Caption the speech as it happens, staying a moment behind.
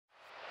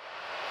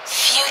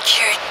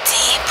Future D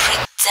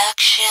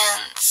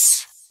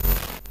Productions.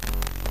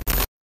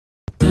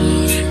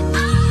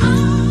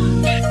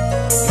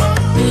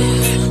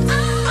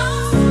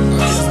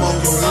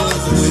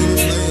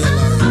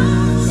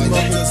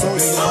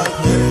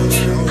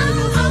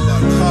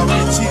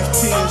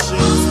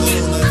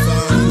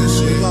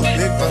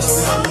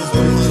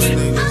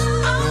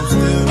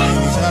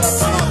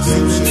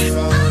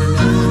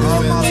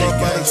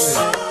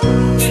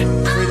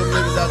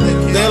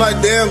 They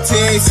like, damn, T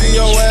ain't see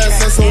your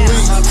ass in some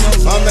weeks.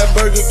 I'm at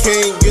Burger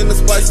King getting a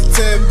spicy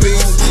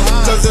 10-piece.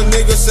 Cause the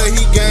nigga say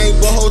he gang,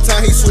 but whole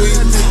time he sweet.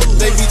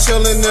 They be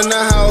chillin' in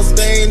the house,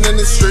 they ain't in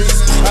the streets.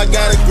 I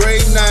got a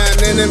grade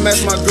 9 and it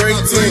match my grade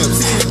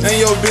 10. And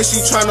yo bitch, she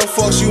tryna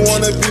fuck, she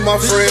wanna be my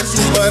friend.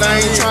 But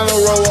I ain't tryna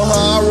roll with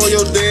her, I roll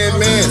your dead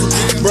man.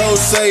 Bro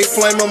say,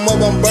 flame him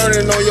up, I'm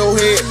burning on your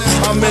head.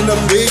 I'm in a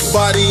big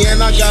body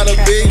and I got a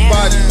big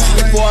body.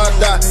 Before I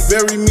die,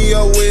 bury me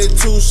up with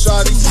 2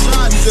 shotties.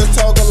 You just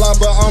talk a lot,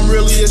 but I'm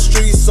really a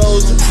street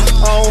soldier.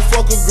 I don't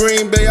fuck a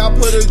Green Bay, I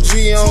put a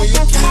G on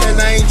you. And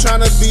I ain't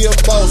tryna be a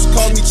boss,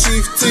 call me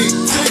Chief T.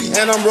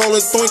 And I'm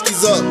rolling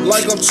Twinkies up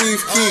like I'm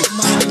Chief Keef.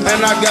 And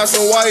I got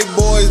some white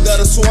boys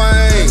that'll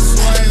swing,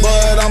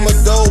 but I'm a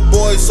dope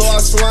boy, so I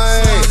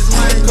slang.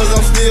 Cause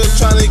I'm still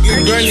tryna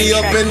get granny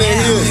up in the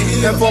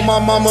hills. And for my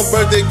mama's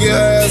birthday, get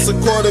her ass a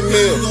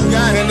 $250,000.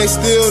 And they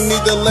still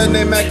need to let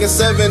they Mac and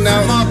 7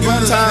 out.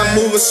 Time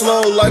moving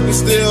slow like we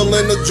still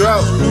in the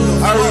drought.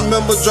 I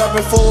remember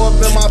dropping 4 up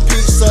in my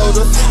peach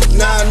soda.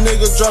 Now a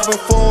nigga dropping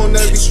 4 on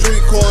every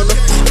street corner.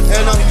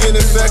 And I'm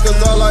getting back cause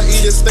all I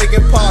eat is steak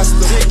and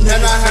pasta.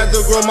 And I had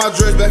to grow my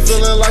dreads back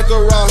feeling like a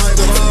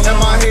roster. And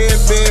my head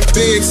been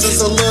big since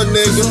a little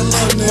nigga.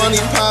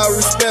 Money, power,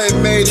 respect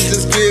made it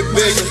just get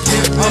bigger.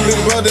 I'm big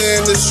brother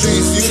in the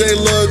streets, you they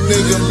little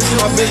nigga.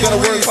 My bitch gotta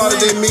work harder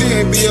than me,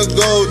 can't be a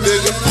gold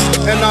digger.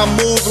 And I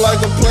move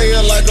like a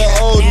player, like an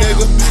old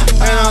nigga.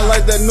 And I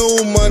like that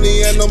new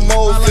money and the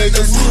more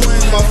figures.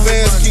 My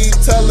fans keep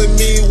telling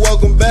me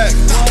welcome back.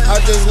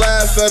 I just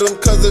laugh at them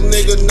cause the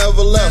nigga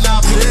never left.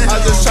 I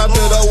just chopped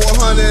it up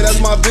 100, that's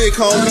my big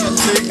homie.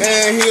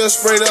 And he'll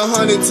spray the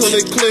 100 till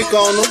it click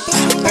on him.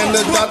 And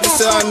the doctor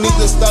said I need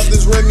to stop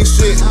this Remy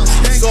shit.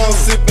 So I'm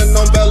sipping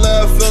on Bel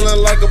Air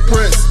feeling like a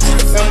prince.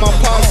 And my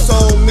pops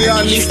told me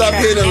I need to stop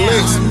hitting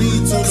licks.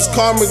 Cause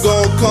karma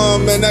gon'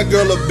 come and that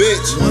girl a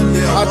bitch.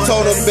 I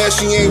told her bet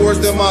she ain't worse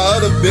than my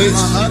other bitch.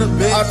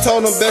 I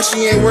told her bet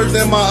she ain't worse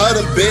than my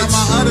other bitch.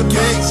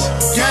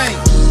 Gang.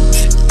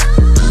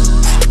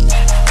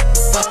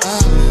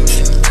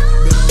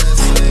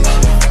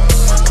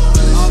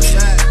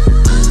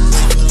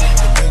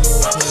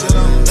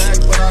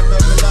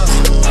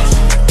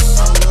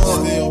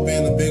 Still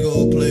being a big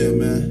old player,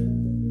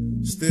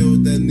 man. Still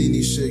with that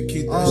Nene shit.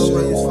 Keep that shit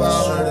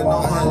straight and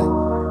on honey.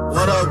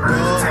 What up, bro?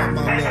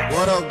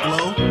 What up,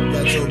 Glow?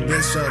 Got your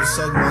bitch trying to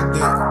suck my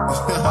dick.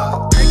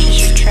 Purchase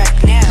your track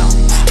now.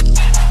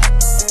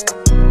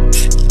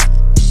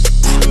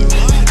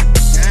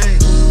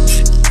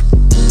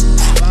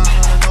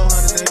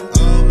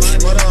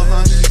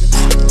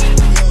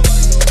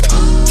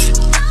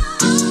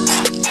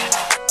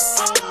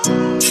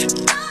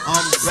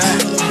 I'm back.